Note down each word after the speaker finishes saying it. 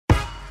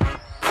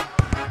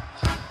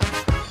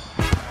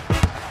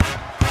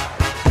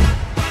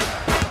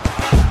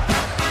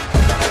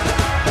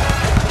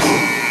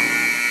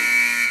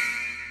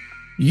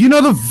You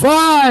know the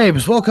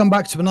vibes. Welcome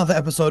back to another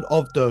episode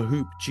of the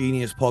Hoop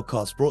Genius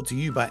podcast, brought to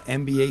you by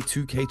NBA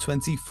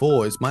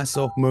 2K24. It's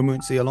myself,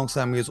 Momunzi,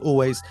 alongside me as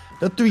always,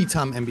 the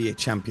three-time NBA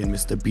champion,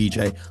 Mr.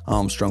 BJ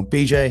Armstrong.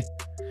 BJ,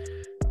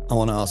 I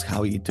want to ask,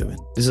 how are you doing?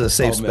 This is a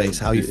safe space.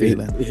 How are you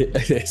feeling?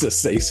 It's a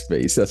safe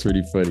space. That's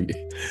really funny.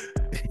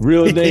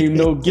 Real name,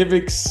 no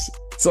gimmicks.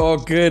 It's all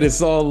good.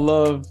 It's all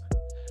love.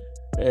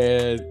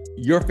 And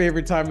your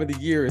favorite time of the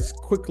year is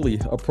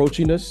quickly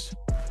approaching us.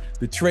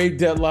 The trade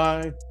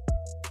deadline.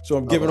 So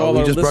I'm giving all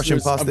our just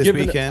listeners, brushing past this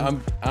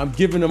weekend. I'm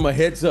giving them a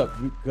heads up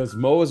because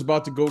Mo is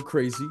about to go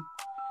crazy.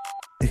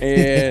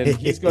 And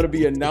he's going to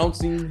be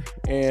announcing,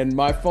 and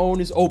my phone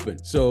is open.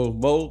 So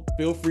Mo,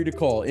 feel free to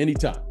call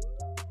anytime.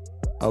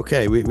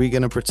 Okay, we're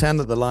going to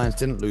pretend that the Lions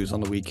didn't lose on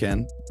the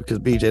weekend because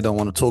BJ don't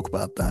want to talk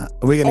about that.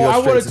 We're going to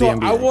go straight to the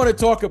NBA. I want to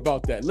talk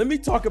about that. Let me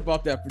talk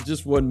about that for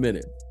just 1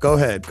 minute. Go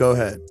ahead.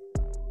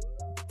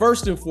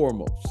 First and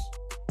foremost,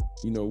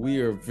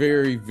 we are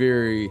very,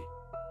 very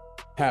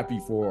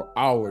happy for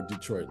our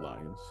Detroit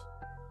Lions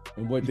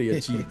and what they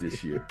achieved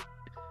this year.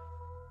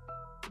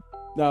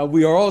 Now,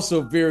 we are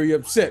also very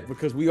upset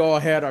because we all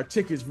had our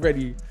tickets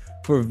ready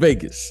for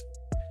Vegas,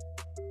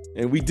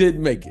 and we did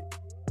make it.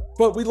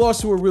 But we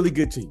lost to a really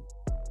good team.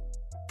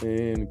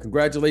 And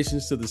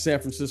congratulations to the San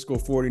Francisco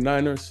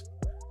 49ers.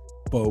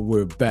 But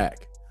we're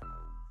back.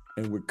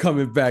 And we're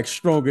coming back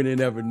stronger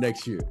than ever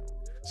next year.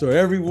 So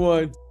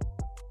everyone,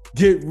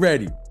 get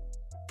ready.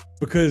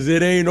 Because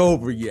it ain't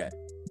over yet.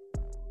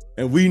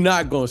 And we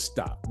not going to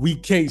stop. We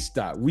can't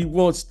stop. We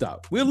won't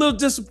stop. We're a little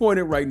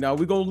disappointed right now.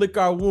 We're going to lick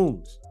our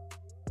wounds.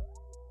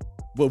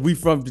 But we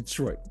from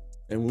Detroit.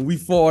 And when we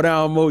fall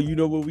down, Mo, you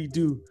know what we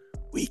do?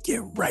 We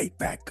get right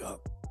back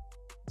up.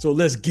 So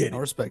let's get it. I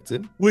respect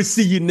it. We'll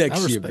see you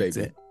next year,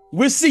 baby.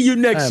 We'll see you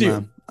next year.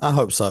 Man, I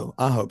hope so.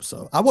 I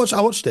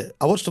watched it.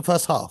 I watched the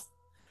first half.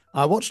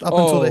 I watched up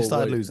until they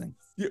started losing.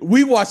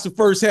 We watched the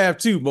first half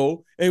too,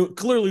 Mo. And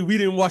clearly we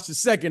didn't watch the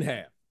second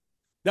half.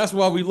 That's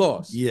why we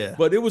lost. Yeah.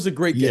 But it was a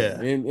great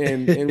game.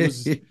 And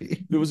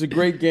it was a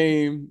great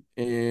game,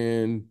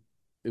 and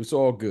it was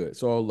all good.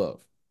 It's all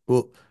love.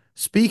 Well,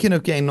 speaking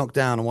of getting knocked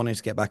down and wanting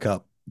to get back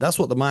up, that's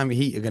what the Miami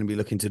Heat are going to be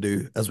looking to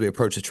do as we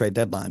approach the trade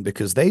deadline,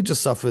 because they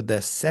just suffered their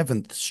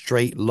 7th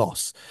straight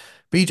loss.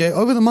 BJ,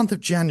 over the month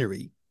of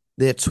January,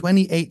 they're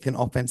 28th in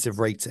offensive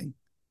rating,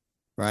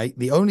 right?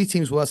 The only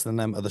teams worse than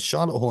them are the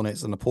Charlotte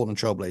Hornets and the Portland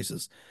Trail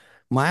Blazers.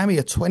 Miami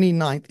are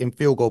 29th in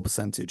field goal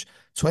percentage,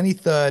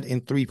 23rd in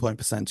three-point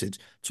percentage,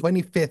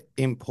 25th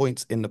in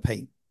points in the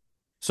paint.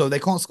 So they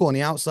can't score on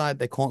the outside.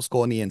 They can't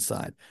score on the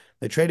inside.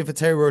 They traded for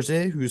Terry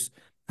Rozier, who's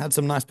had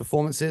some nice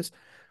performances.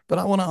 But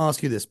I want to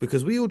ask you this,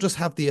 because we all just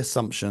have the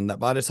assumption that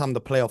by the time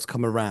the playoffs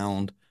come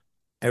around,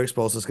 Erik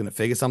Spoelstra is going to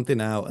figure something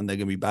out and they're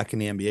going to be back in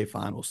the NBA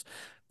Finals.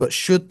 But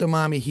should the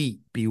Miami Heat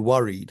be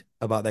worried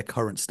about their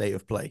current state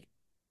of play?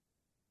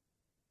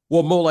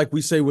 Well, Mo, like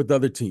we say with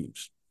other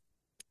teams,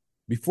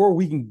 before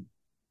we can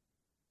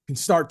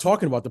start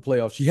talking about the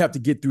playoffs, you have to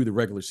get through the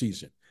regular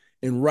season.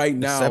 And right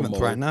now, seventh, Mo,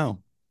 right now,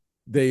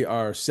 they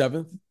are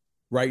 7th.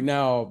 Right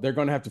now, they're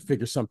going to have to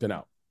figure something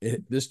out.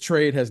 This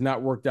trade has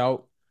not worked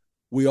out.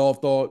 We all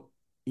thought,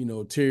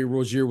 Terry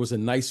Rozier was a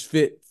nice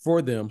fit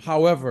for them.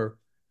 However,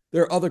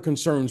 there are other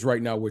concerns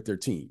right now with their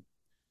team.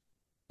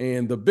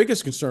 And the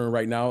biggest concern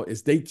right now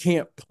is they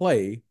can't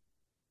play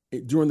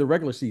during the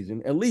regular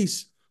season, at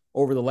least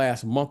over the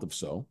last month or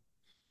so.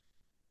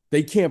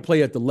 They can't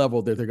play at the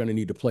level that they're going to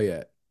need to play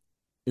at,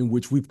 in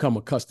which we've come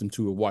accustomed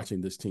to watching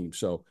this team.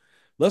 So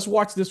let's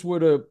watch this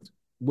with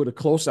a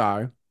close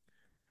eye.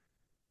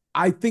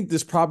 I think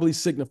this probably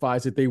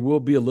signifies that they will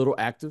be a little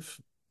active,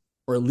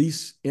 or at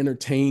least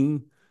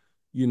entertain,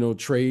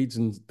 trades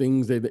and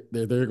things that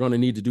they're going to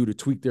need to do to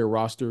tweak their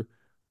roster.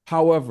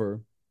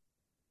 However,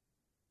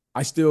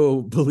 I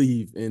still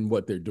believe in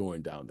what they're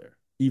doing down there,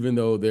 even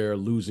though they're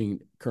losing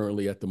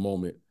currently at the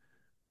moment,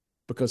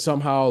 because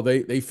somehow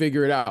they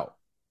figure it out,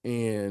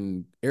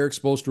 and Erik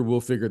Spoelstra will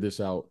figure this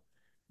out.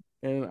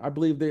 And I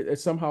believe that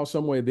somehow,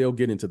 some way, they'll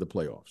get into the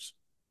playoffs.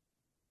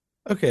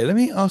 Okay, let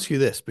me ask you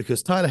this,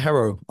 because Tyler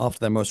Herro, after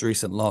their most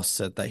recent loss,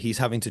 said that he's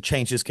having to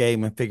change his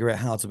game and figure out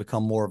how to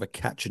become more of a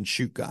catch and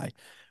shoot guy,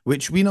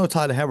 which we know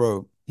Tyler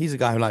Herro, he's a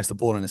guy who likes the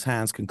ball in his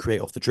hands, can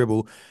create off the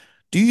dribble.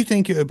 Do you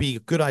think it would be a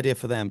good idea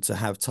for them to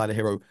have Tyler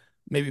Herro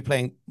maybe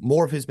playing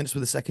more of his minutes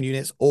with the second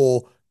units,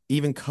 or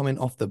even coming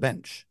off the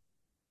bench,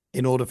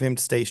 in order for him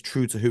to stay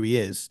true to who he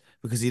is?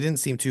 Because he didn't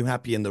seem too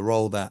happy in the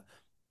role that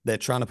they're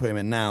trying to put him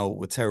in now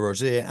with Terry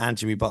Rozier and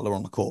Jimmy Butler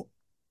on the court.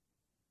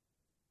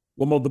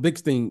 Well, Mo, the big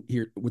thing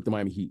here with the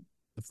Miami Heat,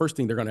 the first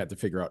thing they're going to have to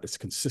figure out is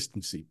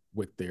consistency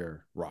with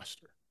their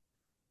roster.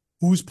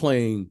 Who's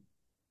playing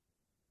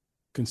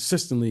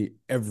consistently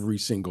every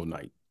single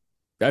night?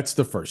 That's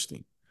the first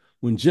thing.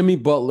 When Jimmy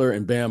Butler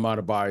and Bam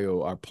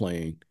Adebayo are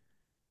playing,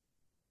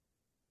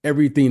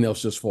 everything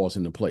else just falls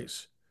into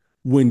place.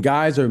 When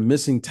guys are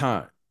missing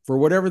time, for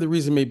whatever the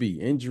reason may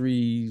be,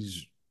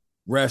 injuries,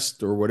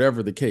 rest, or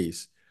whatever the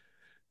case,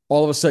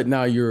 all of a sudden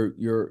now your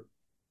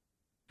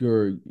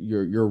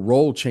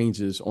role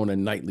changes on a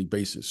nightly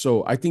basis.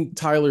 So I think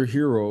Tyler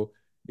Herro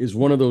is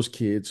one of those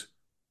kids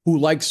who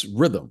likes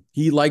rhythm.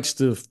 He likes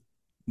to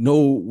know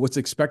what's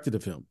expected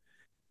of him.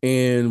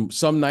 And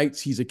some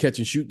nights he's a catch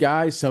and shoot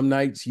guy. Some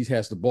nights he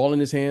has the ball in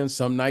his hands.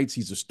 Some nights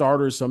he's a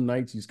starter. Some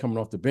nights he's coming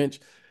off the bench.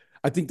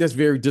 I think that's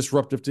very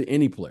disruptive to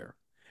any player.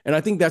 And I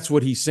think that's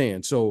what he's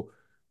saying. So,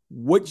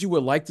 what you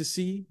would like to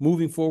see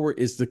moving forward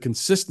is the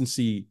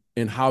consistency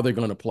in how they're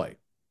going to play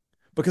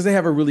because they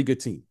have a really good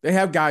team. They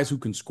have guys who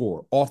can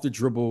score off the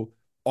dribble,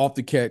 off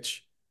the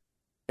catch,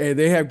 and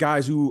they have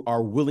guys who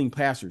are willing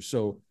passers.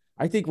 So,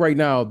 I think right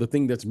now the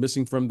thing that's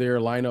missing from their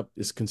lineup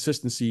is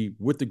consistency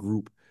with the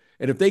group.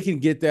 And if they can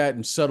get that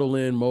and settle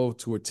in, move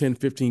to a 10,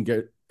 15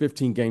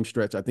 game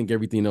stretch, I think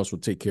everything else will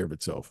take care of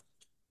itself.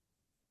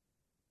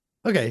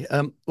 Okay.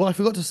 Well, I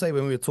forgot to say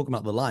when we were talking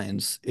about the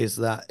Lions is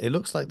that it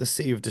looks like the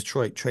city of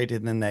Detroit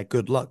traded in their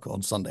good luck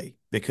on Sunday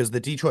because the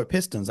Detroit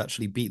Pistons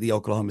actually beat the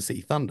Oklahoma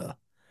City Thunder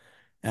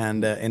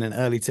and in an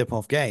early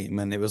tip-off game.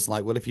 And it was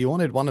like, well, if you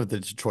wanted one of the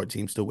Detroit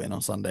teams to win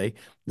on Sunday,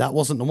 that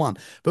wasn't the one.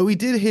 But we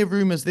did hear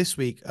rumors this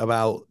week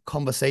about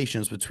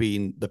conversations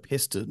between the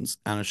Pistons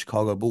and the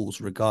Chicago Bulls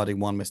regarding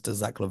one Mr.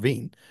 Zach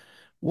LaVine.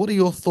 What are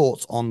your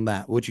thoughts on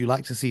that? Would you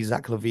like to see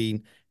Zach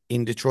LaVine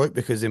in Detroit?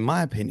 Because in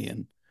my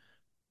opinion,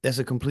 that's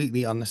a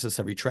completely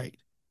unnecessary trade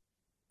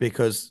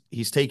because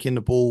he's taking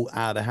the ball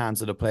out of the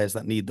hands of the players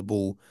that need the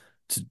ball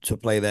to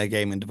play their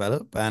game and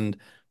develop. And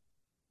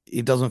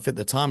it doesn't fit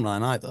the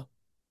timeline either.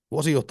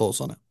 What are your thoughts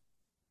on it?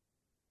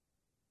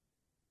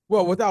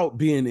 Well, without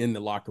being in the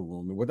locker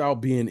room and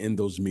without being in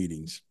those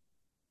meetings,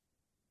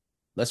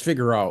 let's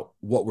figure out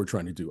what we're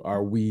trying to do.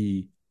 Are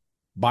we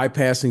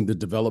bypassing the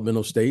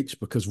developmental stage?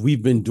 Because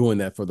we've been doing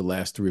that for the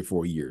last 3 or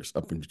 4 years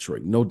up in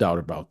Detroit, no doubt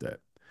about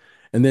that.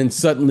 And then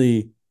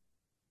suddenly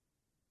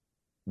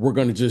we're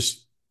going to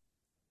just,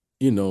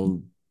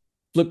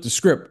 flip the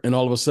script. And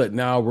all of a sudden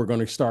now we're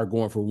going to start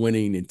going for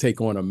winning and take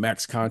on a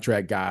max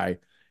contract guy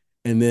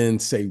and then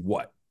say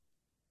what?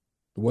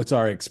 What's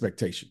our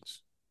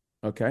expectations?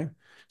 Okay.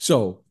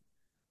 So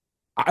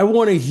I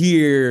want to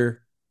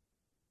hear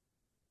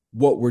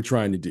what we're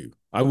trying to do.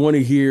 I want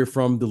to hear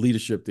from the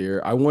leadership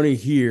there. I want to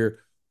hear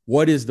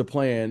what is the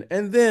plan.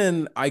 And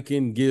then I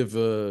can give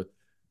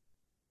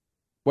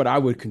what I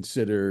would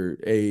consider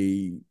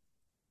an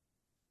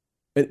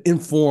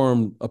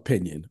informed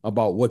opinion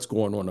about what's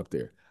going on up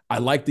there. I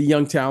like the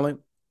young talent.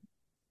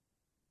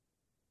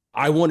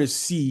 I want to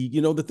see,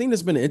 the thing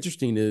that's been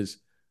interesting is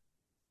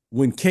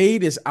when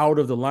Cade is out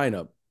of the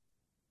lineup,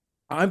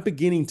 I'm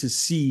beginning to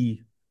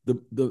see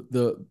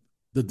the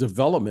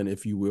development,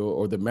 if you will,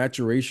 or the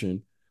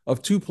maturation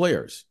of two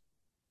players,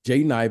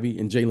 Jaden Ivey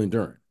and Jalen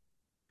Duren.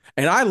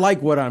 And I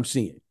like what I'm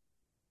seeing.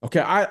 Okay.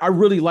 I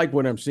really like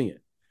what I'm seeing.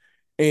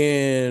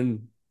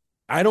 And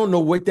I don't know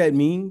what that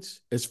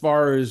means as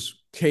far as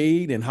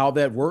Cade and how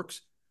that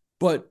works,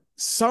 but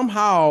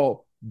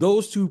somehow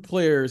those two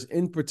players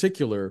in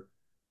particular,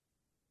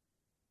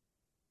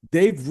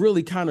 they've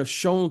really kind of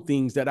shown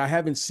things that I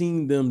haven't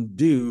seen them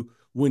do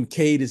when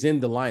Cade is in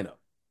the lineup.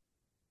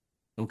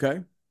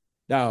 Okay.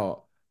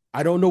 Now,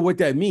 I don't know what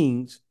that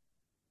means.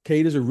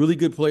 Cade is a really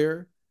good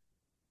player.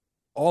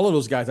 All of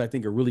those guys, I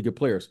think, are really good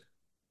players,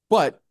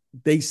 but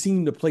they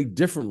seem to play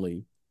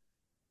differently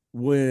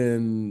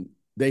when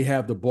they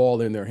have the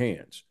ball in their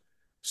hands.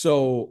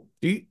 So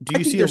do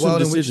you see a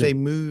world in which they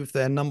move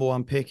their number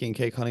one pick in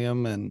Cade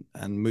Cunningham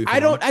and move? I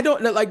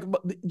don't know. Like,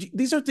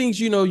 these are things,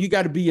 you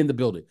got to be in the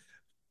building.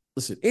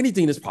 Listen,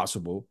 anything is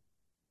possible.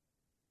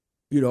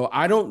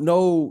 I don't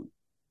know.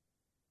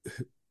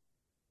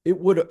 It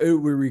would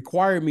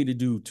require me to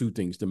do two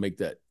things to make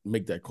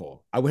that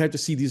call. I would have to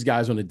see these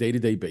guys on a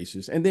day-to-day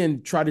basis and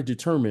then try to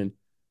determine,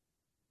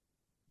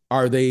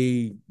 are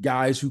they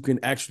guys who can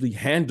actually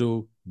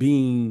handle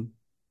being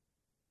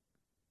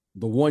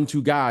the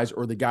 1-2 guys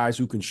or the guys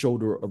who can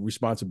shoulder a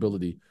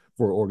responsibility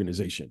for an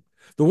organization.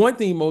 The one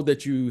thing, Mo,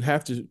 that you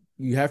have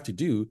to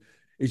do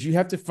is you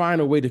have to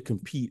find a way to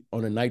compete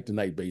on a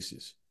night-to-night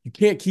basis. You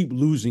can't keep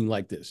losing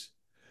like this.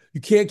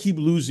 You can't keep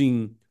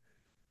losing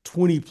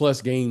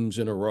 20-plus games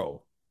in a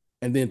row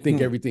and then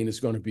think everything is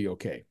going to be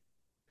okay.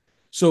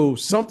 So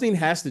something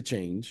has to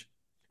change,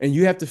 and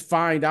you have to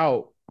find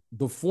out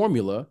the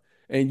formula.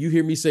 And you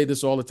hear me say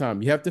this all the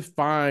time. You have to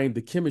find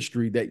the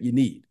chemistry that you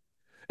need.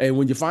 And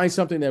when you find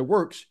something that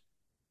works,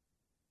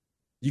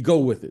 you go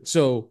with it.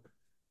 So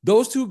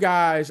those two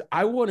guys,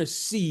 I want to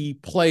see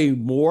play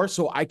more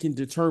so I can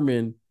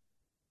determine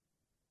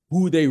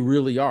who they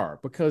really are,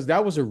 because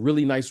that was a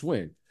really nice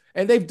win.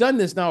 And they've done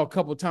this now a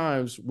couple of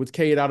times with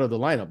Cade out of the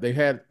lineup. They've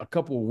had a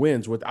couple of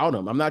wins without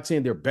him. I'm not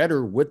saying they're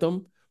better with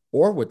them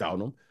or without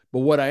him, but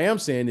what I am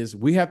saying is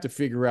we have to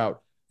figure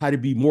out how to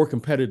be more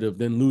competitive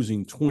than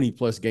losing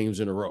 20-plus games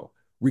in a row,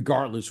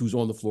 regardless who's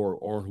on the floor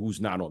or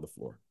who's not on the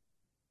floor.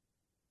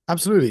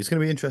 Absolutely. It's going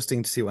to be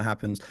interesting to see what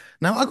happens.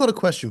 Now, I got a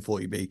question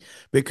for you, B,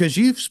 because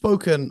you've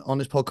spoken on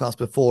this podcast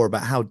before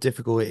about how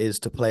difficult it is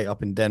to play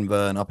up in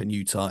Denver and up in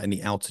Utah in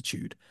the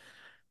altitude.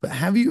 But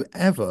have you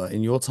ever,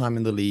 in your time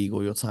in the league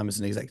or your time as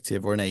an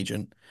executive or an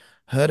agent,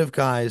 heard of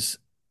guys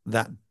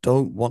that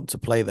don't want to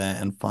play there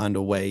and find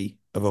a way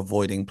of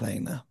avoiding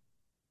playing there?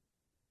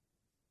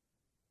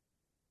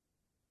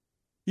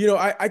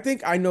 I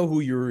think I know who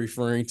you're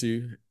referring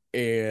to,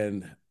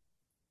 and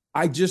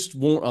I just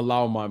won't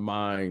allow my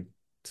mind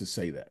to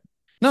say that.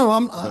 No,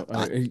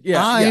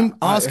 Yeah, yeah. I'm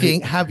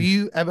asking, have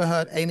you ever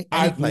heard any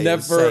I've players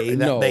never, say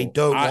that they no,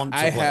 don't want to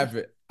I play?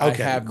 haven't. I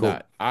Okay, have cool.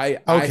 not. I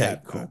Okay, have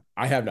not. cool.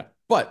 I have not.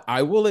 But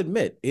I will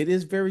admit, it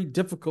is very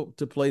difficult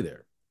to play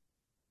there.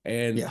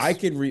 And Yes.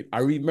 I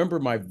remember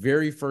my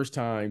very first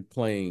time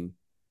playing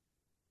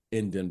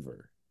in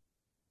Denver,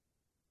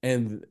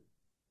 and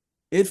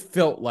it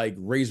felt like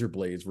razor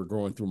blades were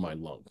going through my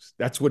lungs.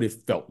 That's what it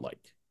felt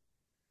like.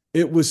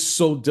 It was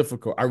so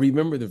difficult. I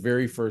remember the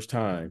very first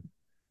time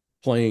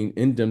playing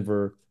in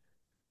Denver.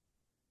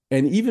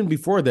 And even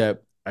before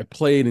that, I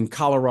played in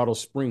Colorado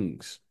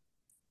Springs,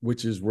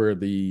 which is where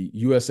the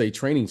USA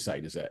training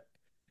site is at.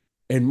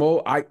 And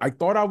Mo, I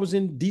thought I was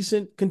in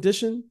decent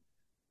conditioning,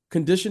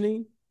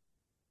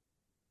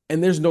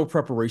 and there's no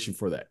preparation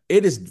for that.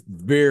 It is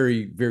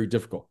very, very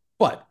difficult.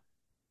 But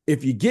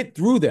if you get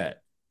through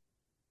that,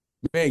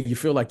 man, you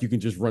feel like you can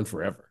just run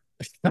forever.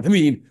 I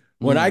mean,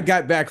 Mm. when I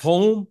got back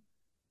home,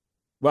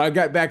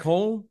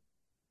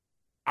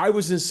 I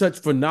was in such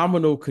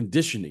phenomenal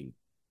conditioning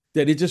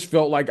that it just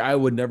felt like I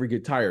would never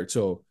get tired.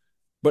 So,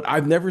 but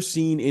I've never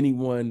seen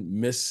anyone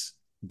miss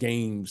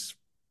games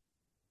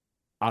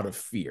out of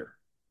fear.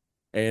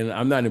 And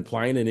I'm not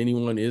implying that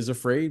anyone is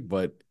afraid,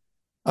 but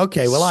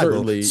Okay, well, I will.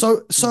 certainly, So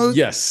you talk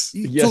yes,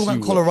 about you will.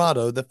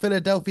 Colorado. The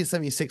Philadelphia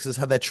 76ers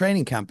had their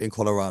training camp in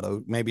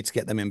Colorado, maybe to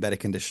get them in better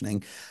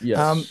conditioning.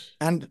 Yes.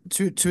 And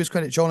to his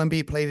credit, Joel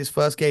Embiid played his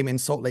first game in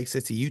Salt Lake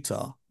City,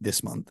 Utah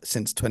this month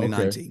since Okay.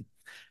 2019.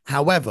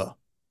 However,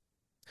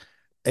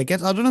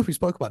 again, I don't know if we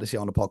spoke about this yet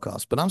on the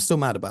podcast, but I'm still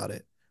mad about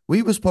it.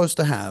 We were supposed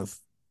to have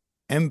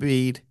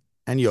Embiid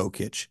and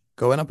Jokic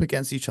going up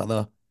against each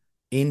other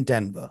in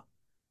Denver.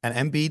 And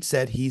Embiid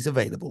said he's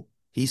available.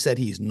 He said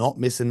he's not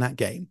missing that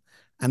game.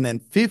 And then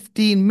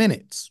 15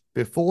 minutes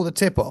before the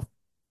tip-off,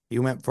 he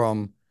went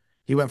from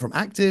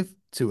active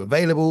to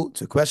available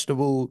to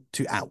questionable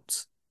to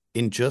out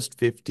in just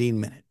 15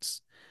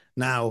 minutes.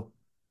 Now,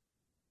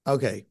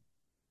 okay,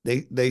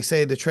 they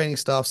say the training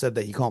staff said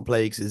that he can't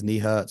play because his knee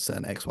hurts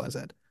and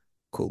XYZ.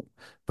 Cool.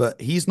 But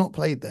he's not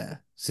played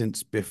there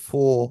since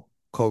before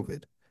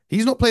COVID.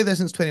 He's not played there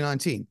since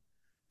 2019.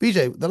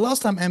 BJ, the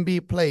last time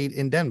MB played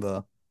in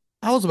Denver,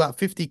 I was about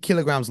 50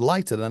 kilograms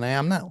lighter than I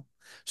am now.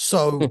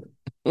 So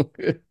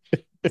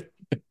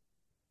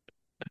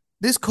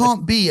this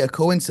can't be a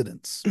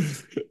coincidence.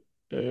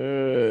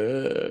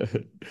 Uh,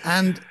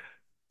 And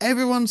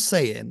everyone's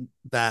saying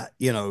that,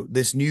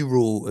 this new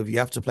rule of you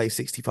have to play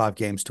 65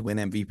 games to win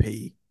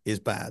MVP is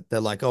bad.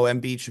 They're like, oh,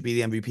 Embiid should be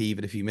the MVP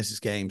even if he misses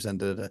games and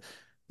da, da, da.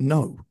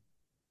 No,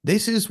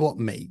 this is what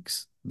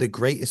makes the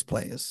greatest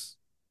players,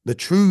 the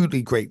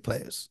truly great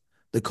players,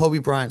 the Kobe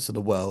Bryants of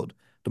the world,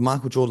 the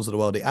Michael Jordans of the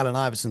world, the Allen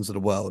Iversons of the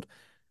world.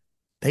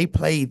 They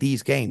play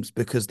these games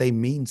because they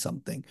mean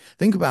something.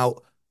 Think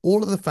about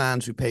all of the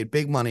fans who paid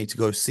big money to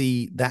go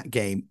see that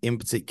game in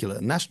particular,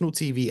 national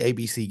TV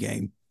ABC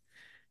game,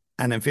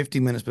 and then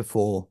 15 minutes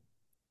before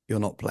you're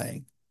not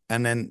playing.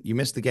 And then you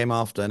miss the game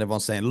after, and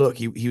everyone's saying, look,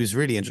 he was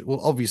really injured.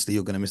 Well, obviously,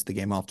 you're going to miss the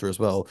game after as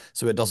well.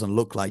 So it doesn't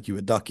look like you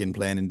were ducking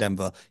playing in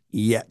Denver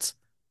yet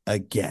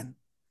again.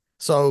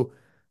 So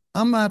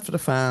I'm mad for the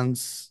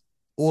fans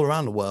all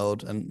around the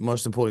world, and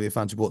most importantly, the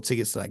fans who bought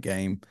tickets to that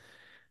game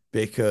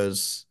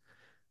because,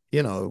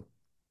 you know,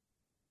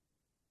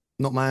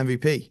 not my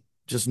MVP,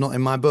 just not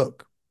in my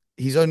book.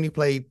 He's only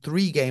played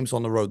 3 games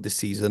on the road this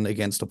season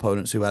against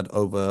opponents who had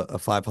over a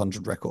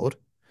 500 record.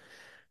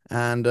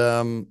 And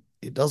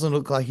it doesn't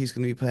look like he's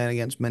going to be playing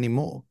against many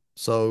more.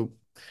 So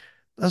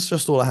that's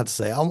just all I had to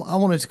say. I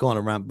wanted to go on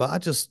a rant, but I'm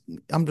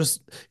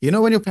just,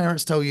 when your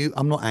parents tell you,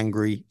 I'm not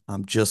angry,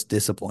 I'm just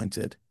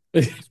disappointed.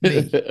 It's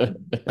me.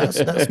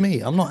 That's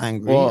me. I'm not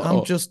angry.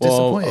 I'm just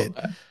disappointed.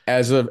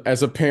 as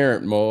a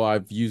parent, Mo,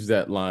 I've used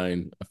that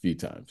line a few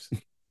times.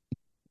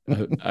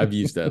 I've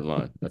used that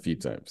line a few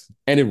times,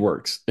 and it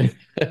works.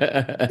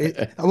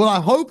 Well, I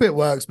hope it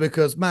works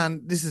because,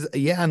 man, this is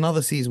yet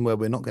another season where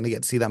we're not going to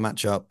get to see that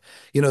matchup.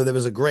 There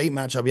was a great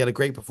matchup. He had a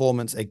great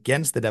performance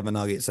against the Denver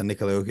Nuggets and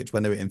Nikola Jokic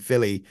when they were in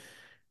Philly.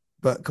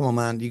 But come on,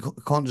 man, you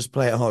can't just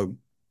play at home.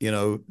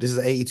 This is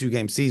an 82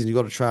 game season. You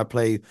got to try to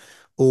play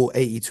all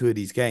 82 of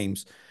these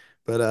games.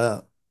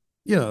 But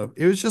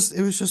it was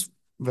just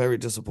very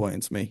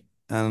disappointing to me.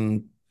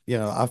 And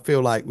I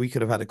feel like we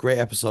could have had a great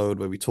episode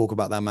where we talk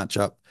about that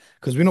matchup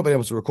because we've not been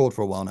able to record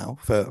for a while now.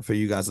 For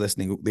you guys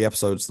listening, the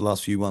episodes the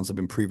last few ones have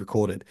been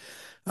pre-recorded.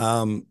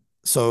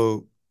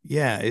 So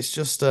yeah, it's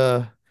just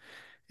a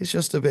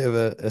bit of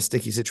a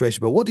sticky situation.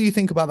 But what do you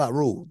think about that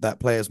rule that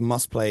players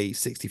must play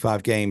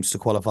 65 games to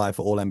qualify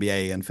for All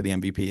NBA and for the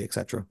MVP,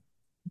 etc.?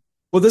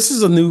 Well, this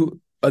is a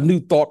new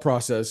thought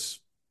process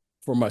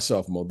for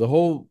myself, Mo. The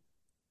whole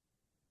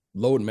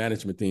load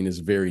management thing is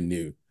very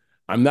new.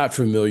 I'm not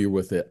familiar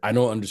with it. I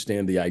don't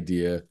understand the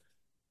idea.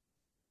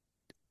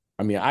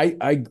 I mean,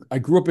 I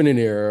grew up in an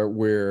era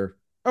where,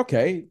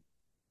 okay,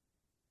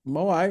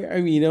 Mo,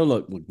 I mean,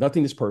 look,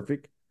 nothing is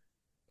perfect.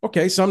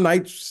 Okay, some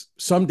nights,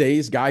 some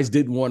days, guys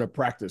didn't want to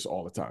practice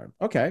all the time.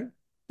 Okay,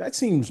 That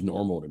seems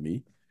normal to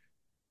me.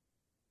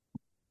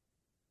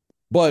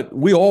 But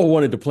we all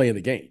wanted to play in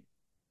the game.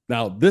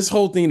 Now, this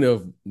whole thing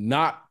of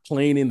not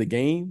playing in the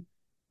game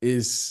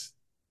is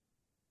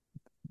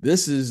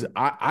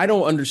I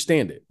don't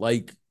understand it.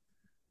 Like,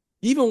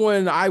 even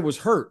when I was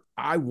hurt,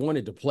 I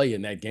wanted to play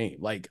in that game.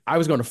 Like, I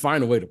was going to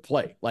find a way to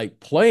play. Like,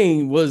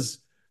 playing was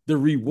the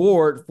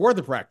reward for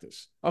the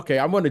practice. Okay,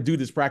 I'm going to do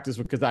this practice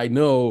because I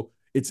know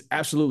it's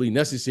absolutely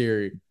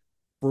necessary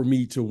for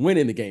me to win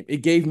in the game. It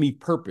gave me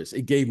purpose.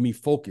 It gave me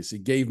focus.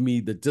 It gave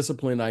me the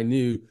discipline I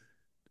knew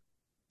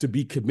to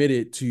be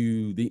committed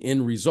to the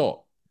end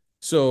result.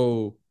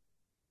 So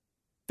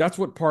that's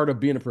what part of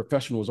being a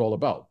professional is all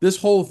about. This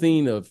whole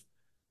thing of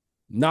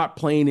not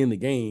playing in the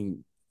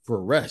game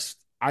for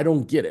rest, I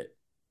don't get it.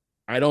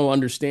 I don't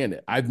understand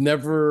it. I've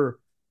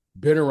never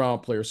been around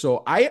players.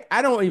 So I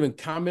don't even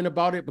comment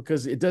about it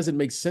because it doesn't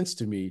make sense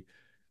to me.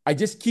 I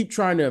just keep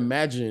trying to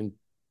imagine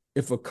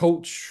if a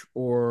coach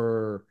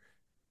or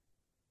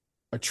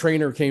a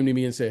trainer came to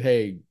me and said,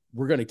 hey,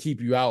 we're going to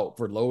keep you out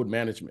for load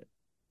management.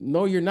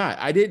 No, you're not.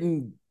 I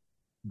didn't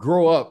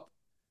grow up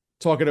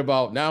talking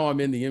about now I'm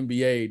in the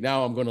NBA,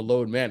 now I'm going to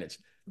load manage.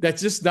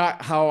 That's just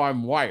not how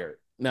I'm wired.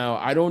 Now,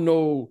 I don't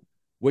know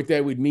what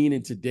that would mean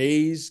in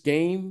today's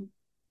game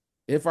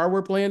if I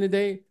were playing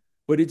today,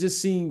 but it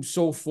just seems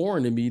so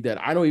foreign to me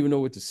that I don't even know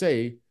what to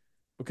say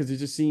because it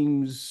just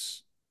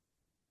seems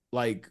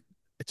like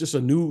it's just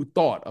a new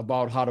thought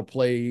about how to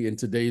play in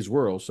today's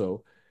world.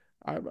 So,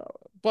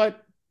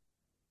 but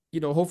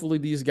hopefully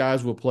these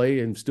guys will play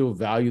and still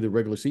value the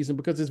regular season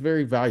because it's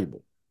very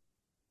valuable.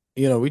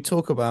 We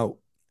talk about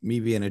me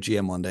being a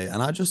GM one day,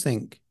 and I just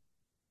think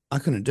I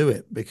couldn't do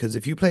it because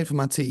if you played for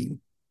my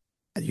team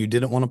and you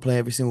didn't want to play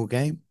every single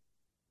game,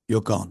 you're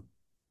gone.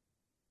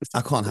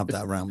 I can't have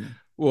that around me.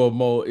 Well,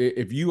 Mo,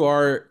 if you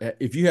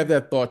have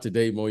that thought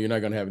today, Mo, you're not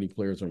going to have any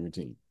players on your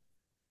team.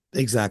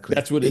 Exactly.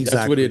 That's what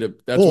Exactly. it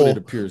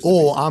appears to be.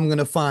 Or I'm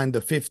gonna find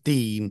the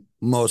 15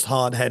 most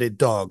hard-headed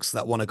dogs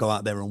that want to go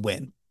out there and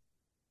win.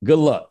 Good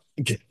luck.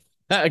 Good.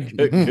 There's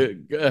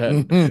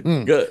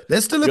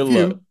still a Good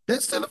few. luck.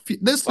 There's still a few.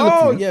 There's still a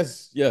Oh, few.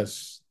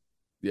 yes.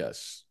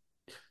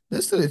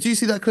 Do you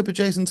see that clip of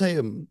Jason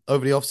Tatum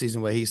over the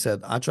offseason where he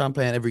said, I try and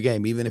play in every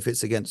game, even if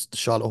it's against the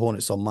Charlotte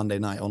Hornets on Monday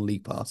night on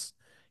League Pass.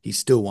 He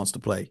still wants to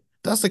play.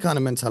 That's the kind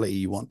of mentality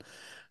you want.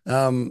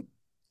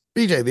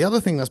 BJ, the other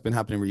thing that's been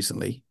happening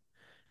recently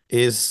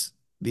is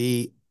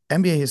the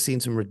NBA has seen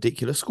some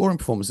ridiculous scoring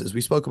performances.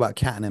 We spoke about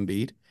Cat and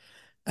Embiid,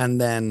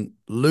 and then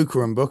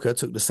Luka and Booker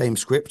took the same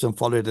script and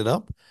followed it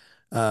up.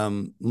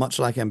 Much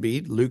like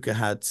Embiid, Luka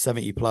had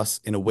 70 plus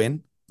in a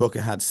win.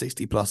 Booker had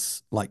 60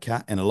 plus like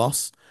Cat in a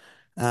loss.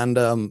 And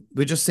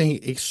we're just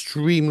seeing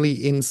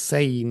extremely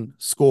insane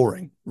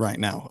scoring right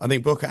now. I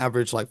think Booker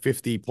averaged like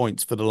 50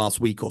 points for the last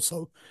week or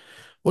so.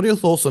 What are your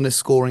thoughts on this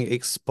scoring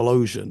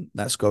explosion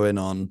that's going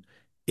on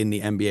in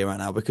the NBA right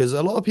now? Because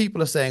a lot of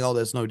people are saying, oh,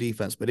 there's no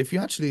defense. But if you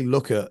actually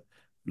look at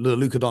the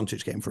Luka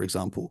Doncic game, for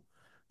example,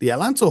 the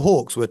Atlanta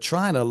Hawks were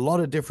trying a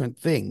lot of different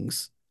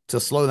things to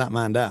slow that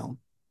man down.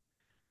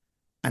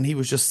 And he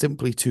was just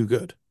simply too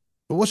good.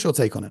 But what's your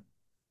take on it?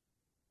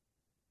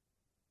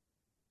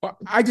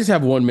 I just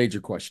have one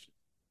major question.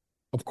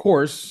 Of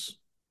course,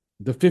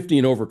 the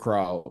 15 over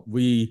crowd,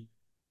 we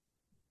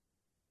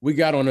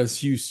got on a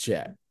huge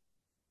chat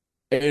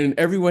and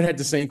everyone had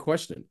the same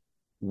question.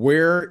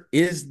 Where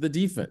is the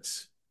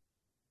defense?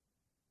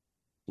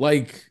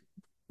 Like,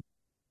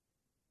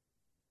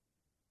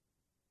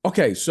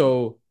 okay,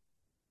 so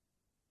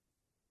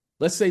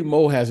let's say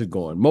Mo has it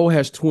going. Mo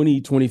has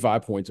 20,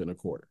 25 points in a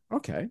quarter.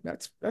 Okay,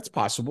 that's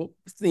possible.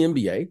 It's the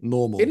NBA.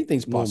 Normal.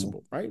 Anything's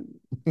possible, right?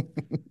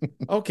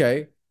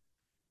 Okay.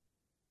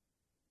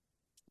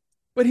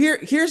 But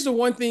here's the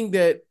one thing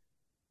that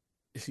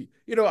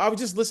I was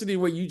just listening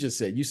to what you just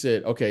said. You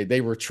said, okay,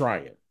 they were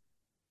trying.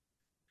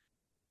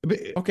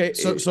 Okay.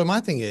 So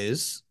my thing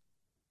is,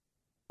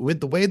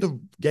 with the way the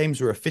games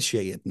are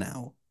officiated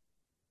now,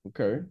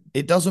 okay,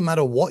 it doesn't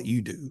matter what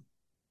you do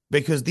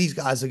because these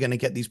guys are going to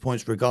get these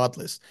points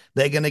regardless.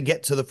 They're going to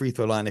get to the free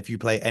throw line if you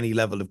play any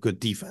level of good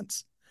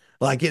defense.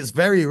 Like, it's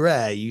very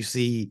rare you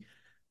see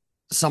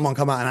someone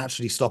come out and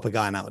actually stop a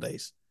guy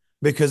nowadays.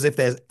 Because if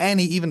there's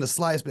even the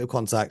slightest bit of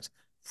contact,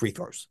 free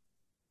throws.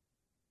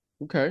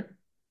 Okay.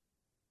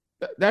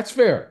 That's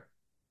fair.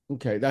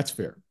 Okay, that's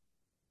fair.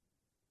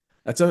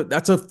 That's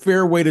a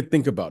fair way to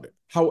think about it.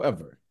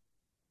 However,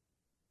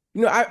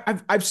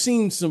 I've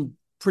seen some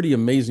pretty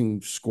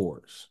amazing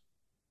scores.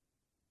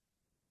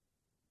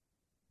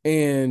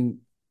 And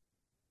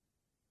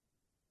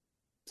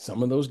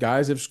some of those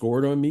guys have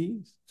scored on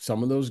me.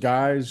 Some of those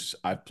guys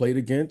I've played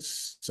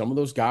against. Some of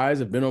those guys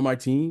have been on my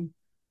team.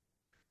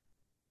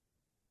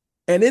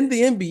 And in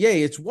the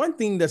NBA, it's one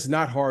thing that's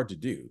not hard to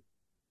do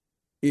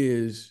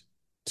is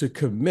to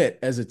commit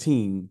as a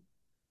team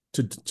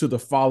to the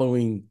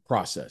following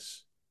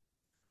process.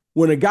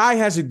 When a guy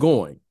has it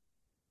going,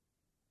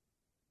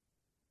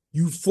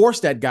 you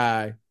force that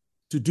guy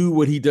to do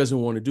what he doesn't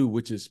want to do,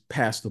 which is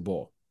pass the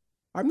ball.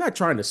 I'm not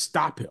trying to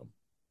stop him,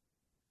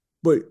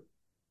 but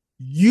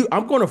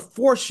I'm going to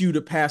force you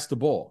to pass the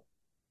ball.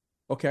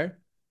 Okay.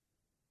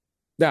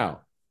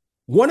 Now,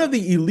 one of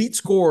the elite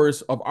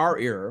scorers of our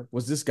era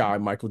was this guy,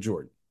 Michael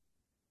Jordan.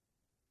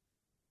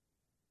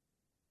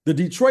 The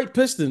Detroit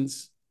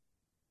Pistons,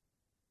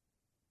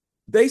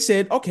 they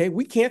said, okay,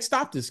 we can't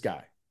stop this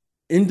guy.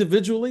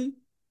 Individually,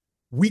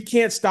 we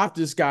can't stop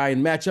this guy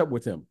and match up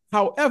with him.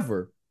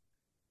 However,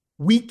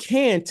 we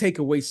can take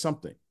away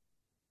something.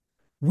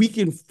 We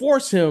can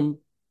force him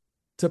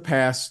to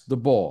pass the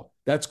ball.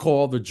 That's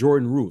called the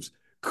Jordan rules.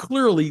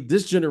 Clearly,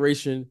 this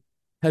generation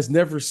has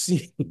never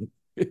seen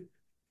the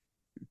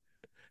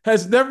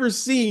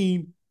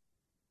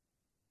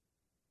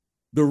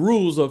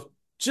rules of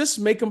just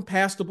make him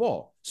pass the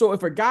ball. So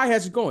if a guy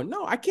has it going,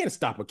 no, I can't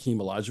stop Akeem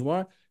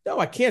Olajuwon. No,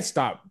 I can't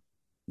stop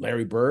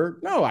Larry Bird.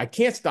 No, I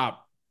can't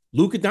stop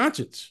Luka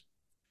Doncic.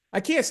 I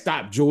can't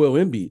stop Joel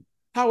Embiid.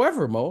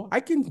 However, Mo, I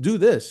can do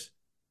this.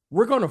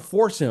 We're going to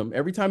force him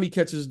every time he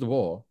catches the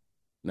ball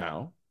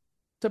now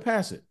to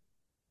pass it.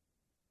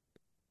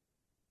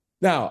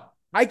 Now,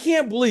 I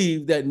can't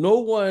believe that no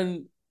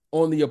one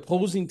on the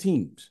opposing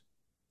teams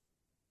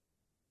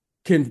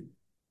can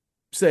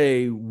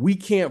say we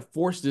can't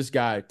force this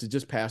guy to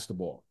just pass the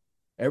ball.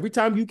 Every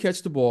time you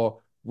catch the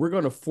ball, we're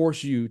going to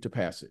force you to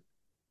pass it.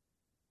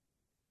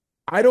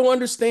 I don't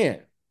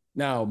understand.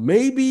 Now,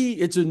 maybe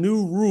it's a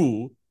new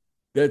rule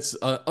that's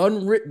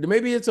unwritten.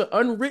 Maybe it's an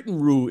unwritten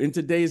rule in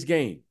today's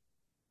game.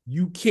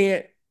 You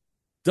can't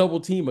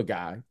double team a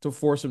guy to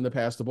force him to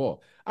pass the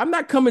ball. I'm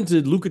not coming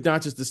to Luka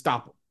Doncic to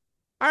stop him.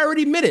 I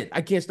already admitted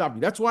I can't stop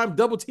you. That's why I'm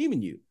double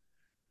teaming you.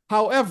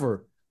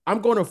 However,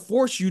 I'm going to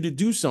force you to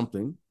do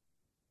something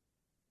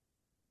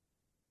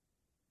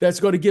that's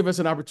going to give us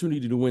an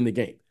opportunity to win the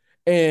game.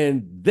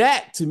 And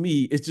that, to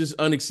me, is just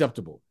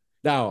unacceptable.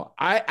 Now,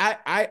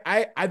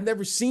 I've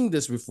never seen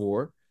this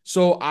before,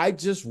 so I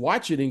just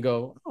watch it and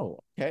go, oh,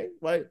 okay.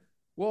 Like,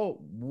 well,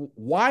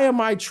 why am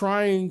I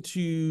trying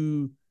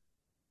to...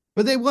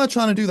 But they were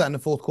trying to do that in the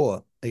fourth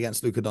quarter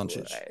against Luka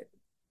Doncic.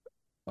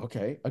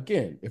 Okay,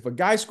 again, if a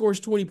guy scores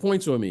 20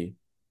 points on me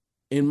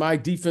in my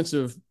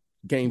defensive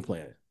game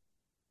plan,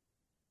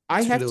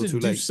 I have to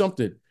do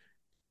something.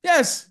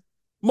 Yes,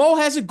 Mo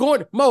has it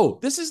going. Mo,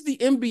 this is the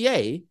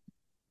NBA.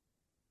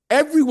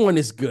 Everyone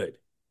is good.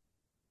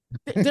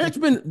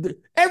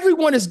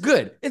 Everyone is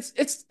good.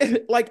 It's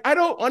like, I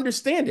don't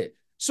understand it.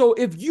 So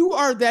if you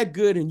are that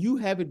good and you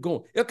have it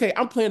going, okay,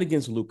 I'm playing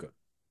against Luka.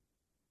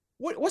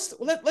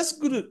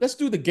 Let's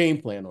do the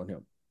game plan on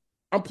him.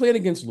 I'm playing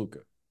against Luka.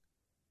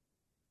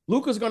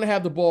 Luka's going to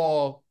have the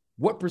ball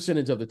what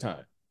percentage of the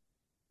time?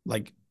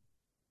 Like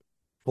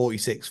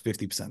 46,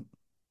 50%.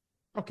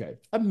 Okay,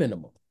 a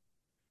minimum.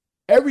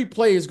 Every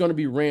play is going to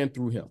be ran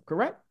through him,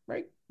 correct?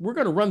 Right? We're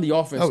going to run the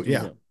offense through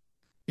him.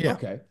 Yeah.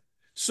 Okay.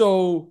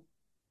 So,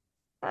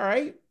 all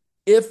right.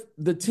 If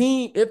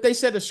they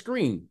set a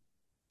screen,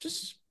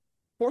 just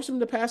force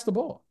him to pass the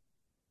ball.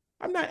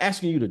 I'm not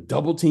asking you to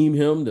double team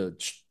him, to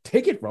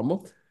take it from him.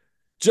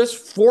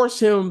 Just force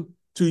him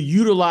to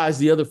utilize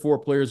the other four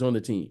players on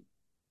the team.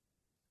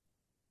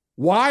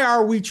 Why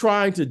are we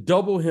trying to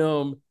double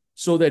him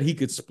so that he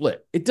could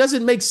split? It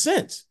doesn't make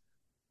sense.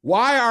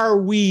 Why are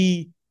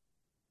we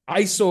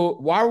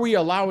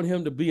allowing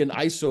him to be an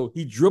ISO?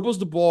 He dribbles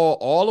the ball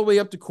all the way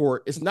up the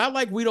court. It's not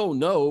like we don't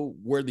know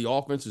where the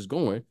offense is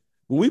going.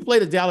 When we play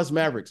the Dallas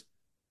Mavericks,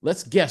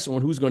 let's guess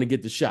on who's going to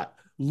get the shot.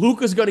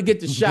 Luka's going to get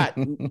the shot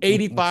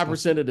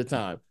 85% of the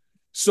time.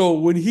 So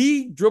when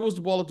he dribbles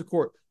the ball up the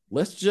court,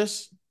 let's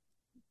just,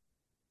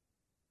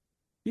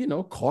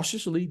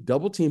 cautiously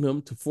double team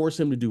him to force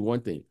him to do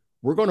one thing.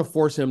 We're going to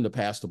force him to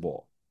pass the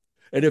ball.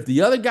 And if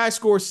the other guy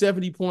scores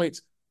 70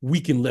 points,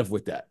 we can live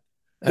with that.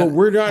 But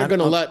we're not going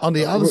to let... On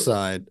the other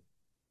side,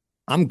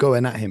 I'm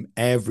going at him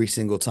every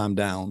single time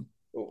down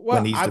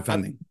when he's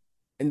defending.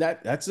 And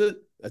that's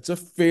a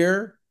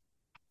fair...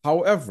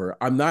 However,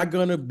 I'm not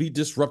going to be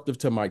disruptive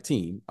to my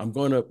team. I'm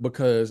going to...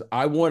 Because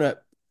I want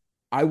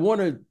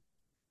to...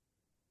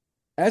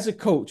 As a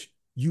coach,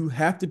 you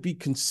have to be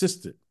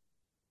consistent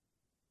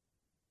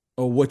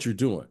on what you're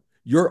doing.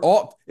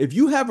 If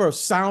you have a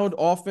sound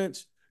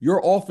offense,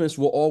 your offense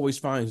will always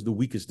find the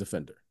weakest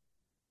defender.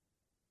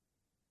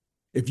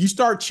 If you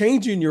start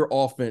changing your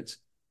offense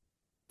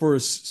for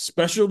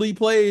specialty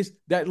plays,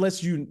 that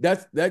lets you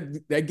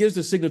that gives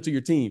the signal to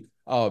your team,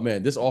 oh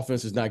man, this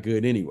offense is not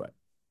good anyway.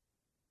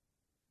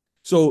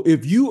 So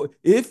if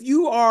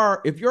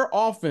your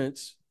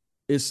offense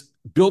is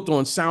built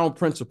on sound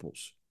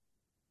principles,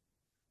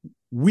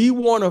 we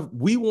want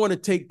to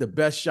take the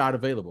best shot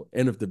available.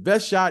 And if the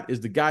best shot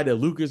is the guy that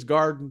Luka's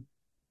guarding,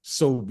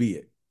 so be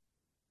it.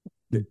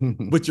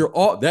 But you're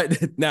all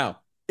that now,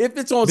 if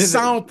it's on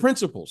sound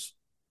principles.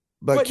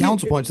 But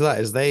counterpoint to that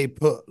is they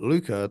put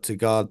Luka to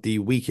guard the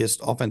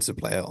weakest offensive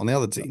player on the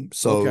other team.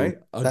 So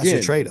that's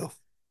your trade-off.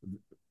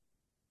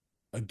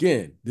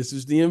 Again, this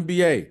is the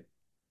NBA.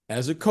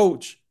 As a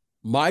coach,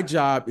 my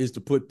job is to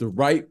put the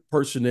right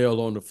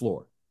personnel on the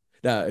floor.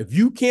 Now, if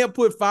you can't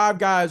put 5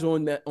 guys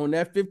on that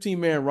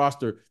 15-man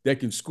roster that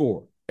can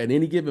score at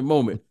any given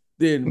moment,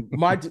 then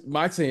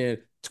my saying,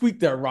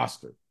 tweak that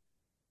roster.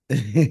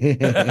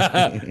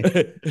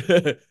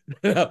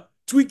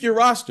 Tweak your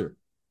roster.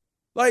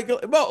 Like,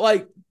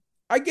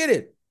 I get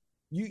it.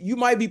 You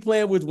might be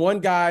playing with one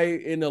guy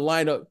in the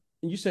lineup,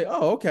 and you say,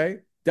 "Oh, okay,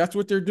 that's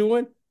what they're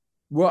doing."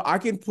 Well, I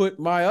can put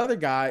my other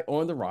guy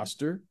on the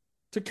roster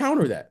to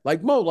counter that.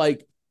 Like Mo,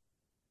 like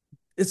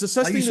it's a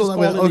such Like thing you as saw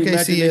that called with in the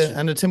OKC imagination.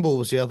 and the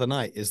Timberwolves the other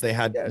night, is they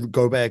had Yeah,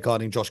 Gobert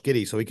guarding Josh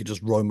Giddey so he could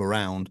just roam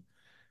around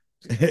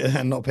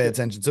and not pay the,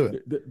 attention to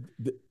it.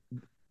 the,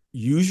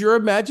 use your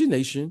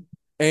imagination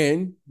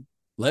and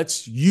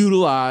let's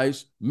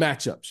utilize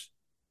matchups.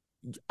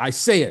 I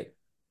say it.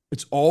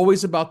 It's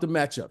always about the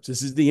matchups.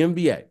 This is the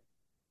NBA.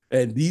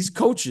 And these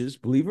coaches,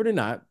 believe it or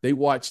not, they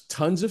watch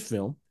tons of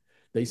film.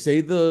 They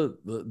say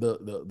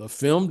the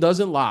film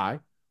doesn't lie.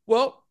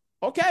 Well,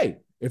 okay.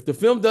 If the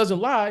film doesn't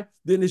lie,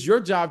 then it's your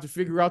job to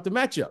figure out the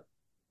matchup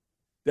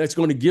that's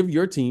going to give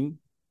your team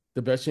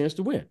the best chance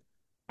to win.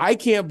 I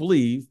can't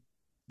believe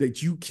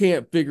that you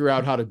can't figure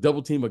out how to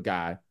double team a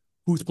guy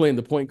who's playing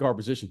the point guard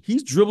position.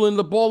 He's dribbling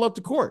the ball up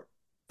the court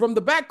from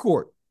the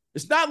backcourt.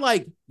 It's not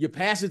like you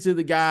pass it to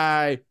the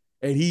guy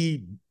and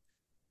he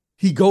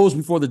goes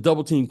before the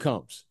double team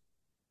comes.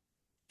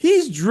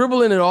 He's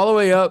dribbling it all the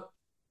way up.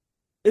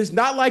 It's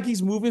not like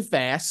he's moving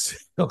fast,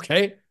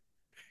 okay?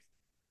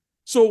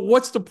 So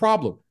what's the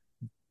problem?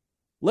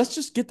 Let's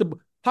just get the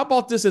 – how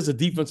about this as a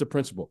defensive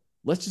principle?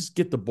 Let's just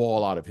get the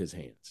ball out of his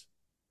hands.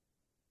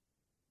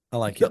 I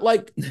like it.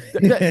 Like,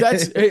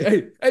 that's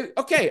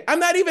okay, I'm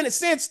not even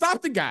saying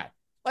stop the guy.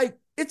 Like,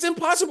 it's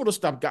impossible to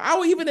stop a guy.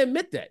 I'll even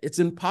admit that. It's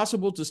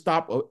impossible to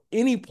stop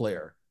any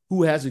player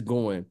who has it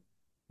going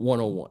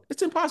one-on-one.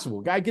 It's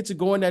impossible. Guy gets it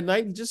going that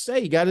night and just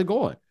say, you got it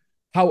going.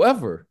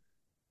 However,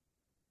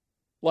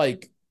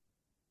 like,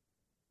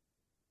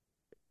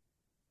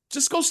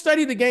 just go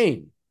study the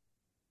game.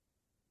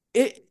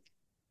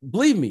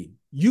 Believe me,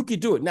 you could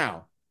do it.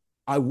 Now,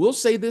 I will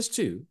say this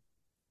too,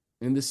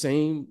 in the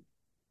same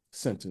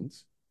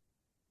sentence.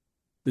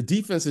 The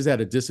defense is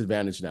at a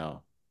disadvantage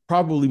now,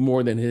 probably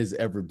more than it has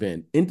ever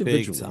been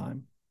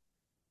individually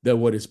than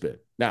what it's been.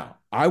 Now,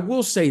 I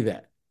will say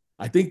that.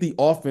 I think the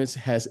offense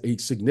has a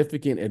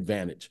significant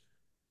advantage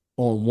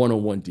on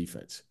one-on-one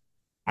defense.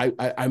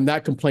 I'm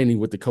not complaining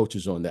with the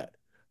coaches on that.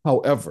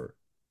 However,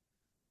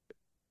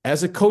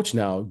 as a coach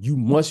now, you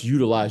must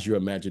utilize your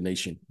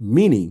imagination,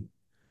 meaning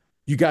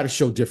you got to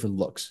show different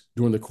looks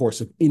during the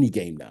course of any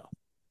game now.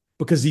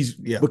 Because the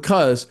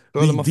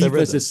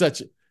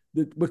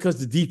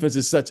defense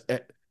is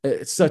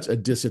such a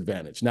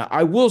disadvantage. Now,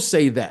 I will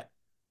say that.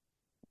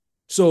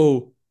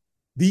 So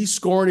these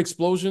scoring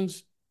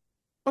explosions,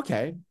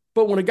 okay.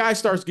 But when a guy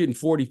starts getting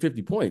 40,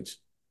 50 points,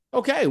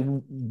 okay,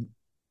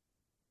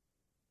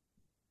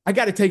 I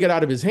got to take it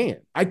out of his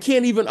hand. I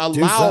can't even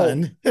allow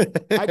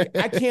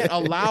I can't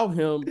allow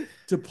him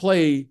to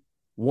play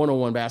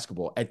one-on-one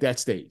basketball at that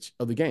stage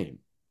of the game.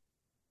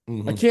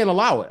 Mm-hmm. I can't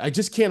allow it. I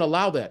just can't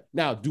allow that.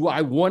 Now, do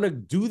I want to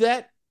do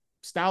that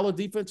style of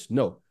defense?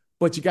 No.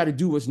 But you got to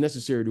do what's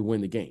necessary to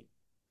win the game.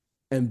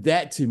 And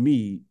that, to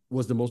me,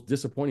 was the most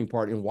disappointing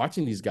part in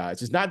watching these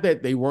guys. It's not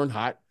that they weren't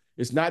hot.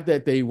 It's not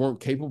that they weren't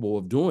capable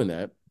of doing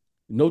that.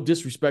 No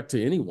disrespect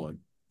to anyone.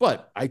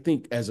 But I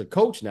think as a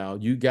coach now,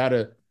 you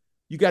gotta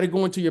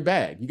go into your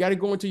bag. You got to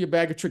go into your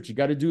bag of tricks. You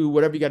got to do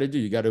whatever you got to do.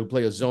 You got to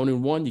play a zone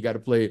in one. You got to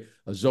play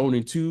a zone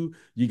in two.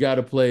 You got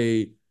to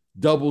play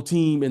double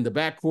team in the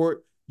backcourt.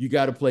 You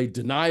got to play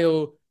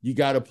denial. You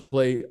got to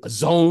play a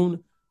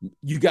zone.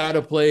 You got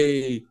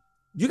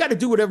to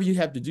do whatever you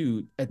have to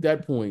do at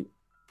that point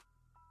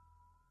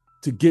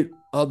to get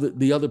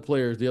the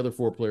other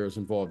four players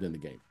involved in the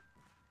game.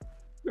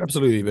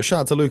 Absolutely. But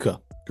shout out to Luka.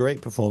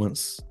 Great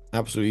performance.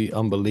 Absolutely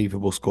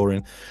unbelievable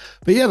scoring.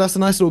 But yeah, that's a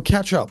nice little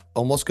catch up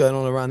on what's going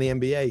on around the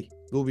NBA.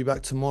 We'll be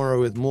back tomorrow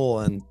with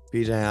more. And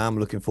BJ, I'm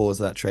looking forward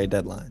to that trade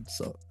deadline.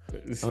 So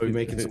I'll be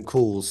making some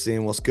calls,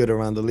 seeing what's good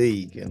around the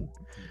league. And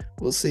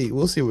we'll see.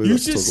 What you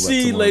should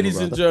see, ladies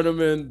and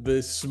gentlemen,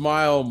 the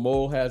smile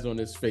Mo has on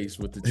his face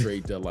with the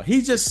trade deadline.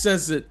 He just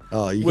says it.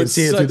 Oh, you can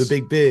see it through the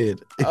big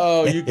beard.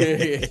 Oh, you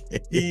can.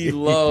 He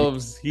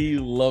loves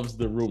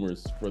the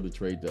rumors for the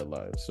trade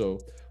deadline. So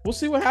we'll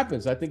see what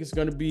happens. I think it's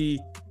going to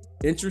be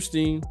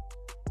interesting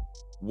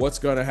what's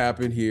going to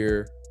happen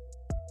here.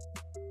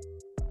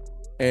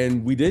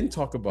 And we didn't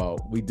talk about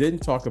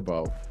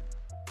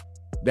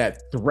that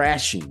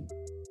thrashing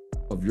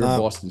of your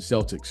Boston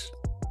Celtics.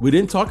 We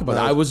didn't talk about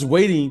it. I was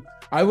waiting.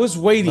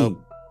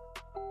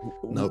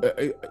 Nope.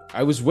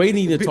 I was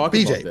waiting to talk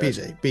about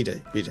that.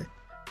 BJ.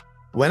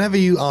 Whenever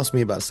you ask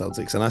me about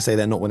Celtics and I say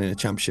they're not winning a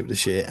championship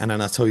this year, and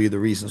then I tell you the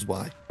reasons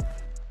why,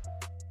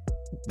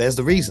 there's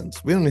the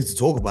reasons. We don't need to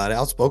talk about it.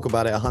 I spoke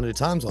about it 100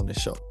 times on this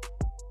show.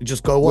 You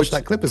just go watch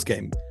that Clippers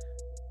game.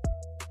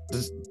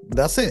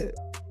 That's it.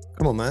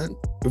 Come on, man.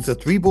 If the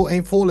three ball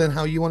ain't falling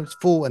how you want it to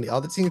fall and the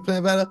other team's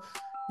playing better,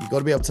 you got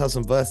to be able to have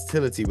some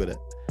versatility with it.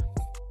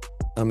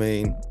 I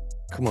mean,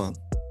 come on.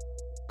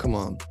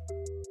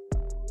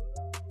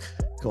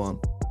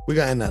 We're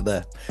going to end that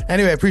there.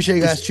 Anyway, appreciate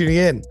you guys tuning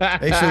in.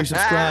 Make sure you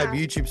subscribe.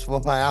 YouTube,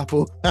 Spotify,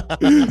 Apple.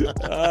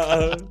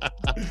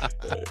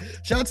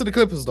 Shout out to the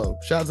Clippers, though.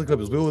 Shout out to the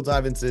Clippers. We will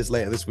dive into this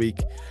later this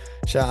week.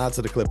 Shout out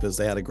to the Clippers.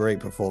 They had a great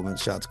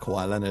performance. Shout out to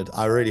Kawhi Leonard.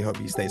 I really hope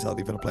he stays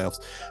healthy for the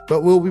playoffs.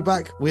 But we'll be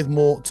back with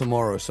more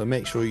tomorrow. So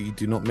make sure you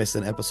do not miss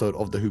an episode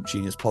of the Hoop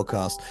Genius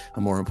podcast.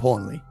 And more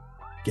importantly,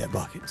 get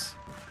buckets.